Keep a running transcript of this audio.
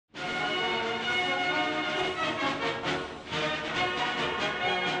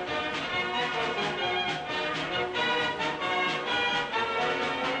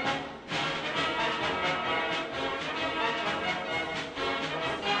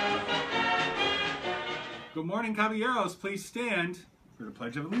Good morning, caballeros. Please stand for the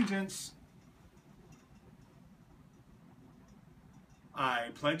Pledge of Allegiance. I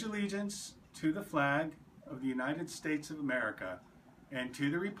pledge allegiance to the flag of the United States of America and to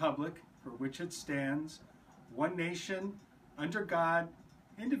the republic for which it stands, one nation, under God,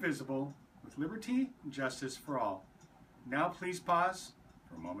 indivisible, with liberty and justice for all. Now please pause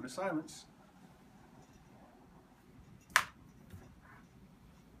for a moment of silence.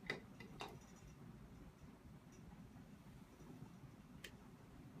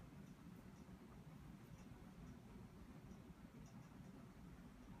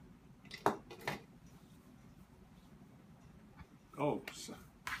 Oh,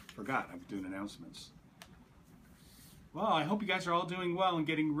 forgot I was doing announcements. Well, I hope you guys are all doing well and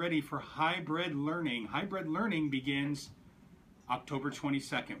getting ready for hybrid learning. Hybrid learning begins October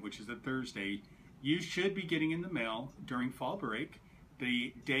 22nd, which is a Thursday. You should be getting in the mail during fall break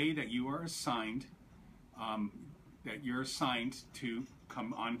the day that you are assigned, to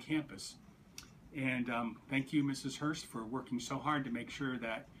come on campus. And thank you, Mrs. Hurst, for working so hard to make sure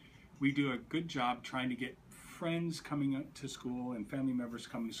that we do a good job trying to get friends coming up to school and family members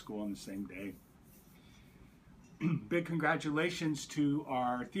coming to school on the same day. Big congratulations to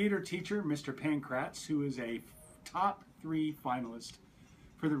our theater teacher, Mr. Pankratz, who is a top 3 finalist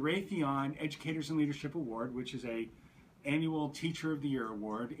for the Raytheon Educators and Leadership Award, which is a annual Teacher of the Year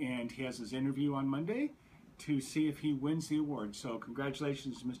award, and he has his interview on Monday to see if he wins the award. So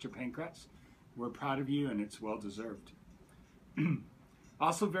congratulations, Mr. Pankratz. We're proud of you, and it's well deserved.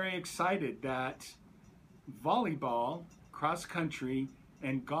 Also very excited that volleyball, cross country,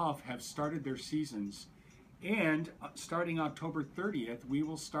 and golf have started their seasons. And starting October 30th, we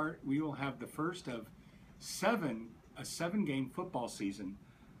will have the first of a 7-game football season.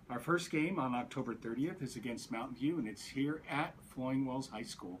 Our first game on October 30th is against Mountain View, and it's here at Flowing Wells High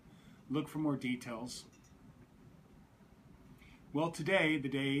School. Look for more details. Well, today, the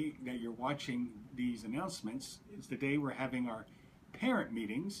day that you're watching these announcements, is the day we're having our parent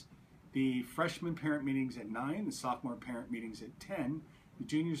meetings. The freshman parent meetings at 9, the sophomore parent meetings at 10, the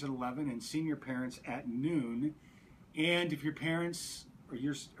juniors at 11, and senior parents at noon. And if your parents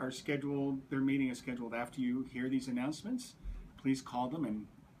are scheduled, their meeting is scheduled after you hear these announcements, please call them and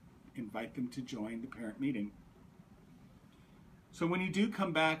invite them to join the parent meeting. So when you do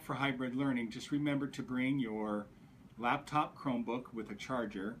come back for hybrid learning, just remember to bring your laptop Chromebook with a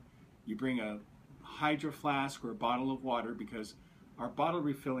charger. You bring a Hydro Flask or a bottle of water, because our bottle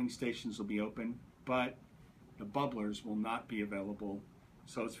refilling stations will be open, but the bubblers will not be available.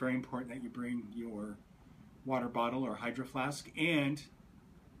 So it's very important that you bring your water bottle or Hydro Flask, and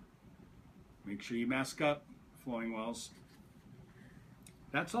make sure you mask up, Flowing Wells.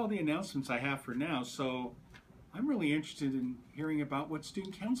 That's all the announcements I have for now, so I'm really interested in hearing about what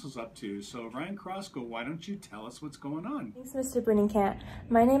Student Council's up to. So Ryan Carrasco, why don't you tell us what's going on? Thanks, Mr. Brunincant.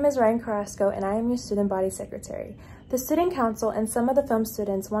 My name is Ryan Carrasco, and I am your Student Body Secretary. The Student Council and some of the film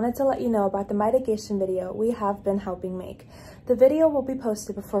students wanted to let you know about the mitigation video we have been helping make. The video will be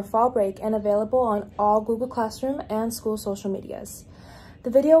posted before fall break and available on all Google Classroom and school social medias. The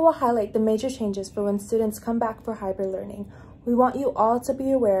video will highlight the major changes for when students come back for hybrid learning. We want you all to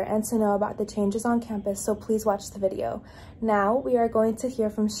be aware and to know about the changes on campus, so please watch the video. Now we are going to hear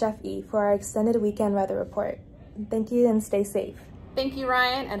from Chef E for our extended weekend weather report. Thank you and stay safe. Thank you,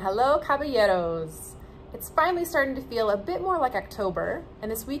 Ryan, and hello, caballeros. It's finally starting to feel a bit more like October,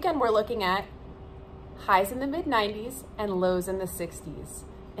 and this weekend we're looking at highs in the mid-90s and lows in the 60s.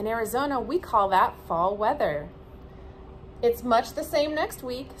 In Arizona, we call that fall weather. It's much the same next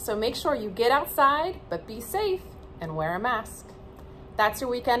week, so make sure you get outside, but be safe and wear a mask. That's your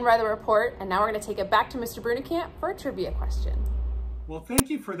weekend weather report, and now we're going to take it back to Mr. Brunincant for a trivia question. Well, thank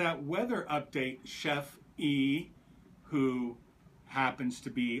you for that weather update, Chef E, who happens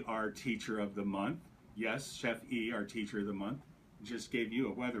to be our teacher of the month. Yes, Chef E, our teacher of the month, just gave you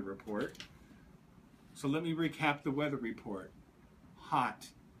a weather report. So let me recap the weather report. Hot.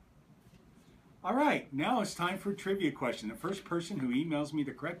 All right, now it's time for a trivia question. The first person who emails me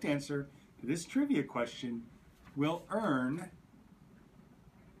the correct answer to this trivia question will earn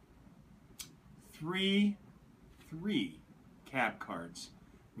three cab cards,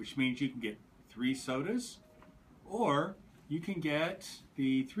 which means you can get 3 sodas, or you can get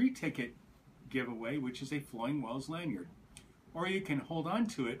the 3-ticket giveaway, which is a Flowing Wells lanyard, or you can hold on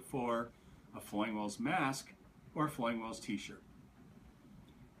to it for a Flowing Wells mask or a Flowing Wells t-shirt.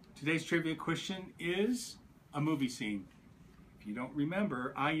 Today's trivia question is a movie scene. If you don't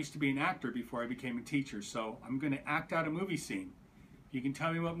remember, I used to be an actor before I became a teacher, so I'm going to act out a movie scene. If you can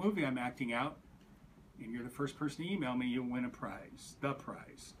tell me what movie I'm acting out, and you're the first person to email me, you'll win a prize, the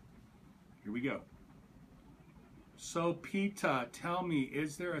prize. Here we go. So Pita, tell me,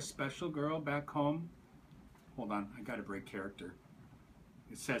 is there a special girl back home? Hold on, I gotta break character.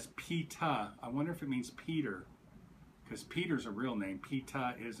 It says Pita. I wonder if it means Peter, because Peter's a real name.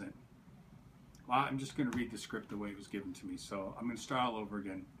 Pita isn't. Well, I'm just gonna read the script the way it was given to me, so I'm gonna start all over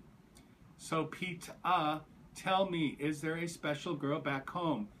again. So Pita, tell me, is there a special girl back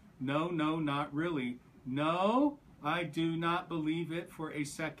home? No, no, not really. No, I do not believe it for a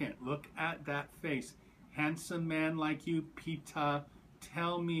second. Look at that face. Handsome man like you, Pita,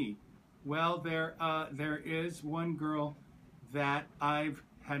 tell me. Well, there is one girl that I've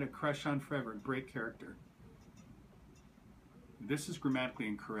had a crush on forever. Break character. This is grammatically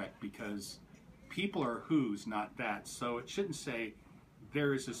incorrect because people are who's, not that. So it shouldn't say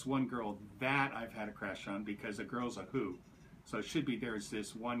there is this one girl that I've had a crush on, because a girl's a who. So it should be there is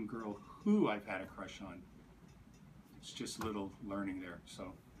this one girl who I've had a crush on. It's just a little learning there.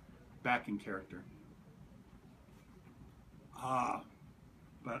 So back in character.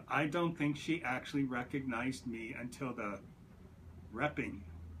 But I don't think she actually recognized me until the reaping,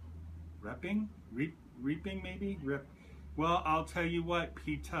 reaping maybe? Well, I'll tell you what,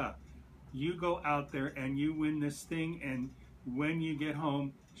 Pita, you go out there and you win this thing, and when you get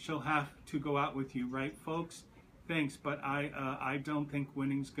home, she'll have to go out with you, right, folks? Thanks, but I don't think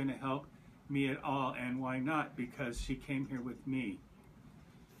winning's gonna help me at all, and why not? Because she came here with me.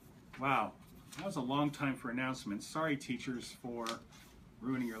 Wow, that was a long time for announcements. Sorry, teachers, for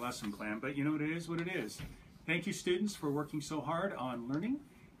ruining your lesson plan, but you know what it is. Thank you, students, for working so hard on learning.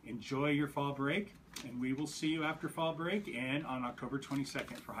 Enjoy your fall break, and we will see you after fall break and on October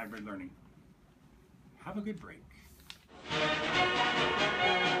 22nd for hybrid learning. Have a good break.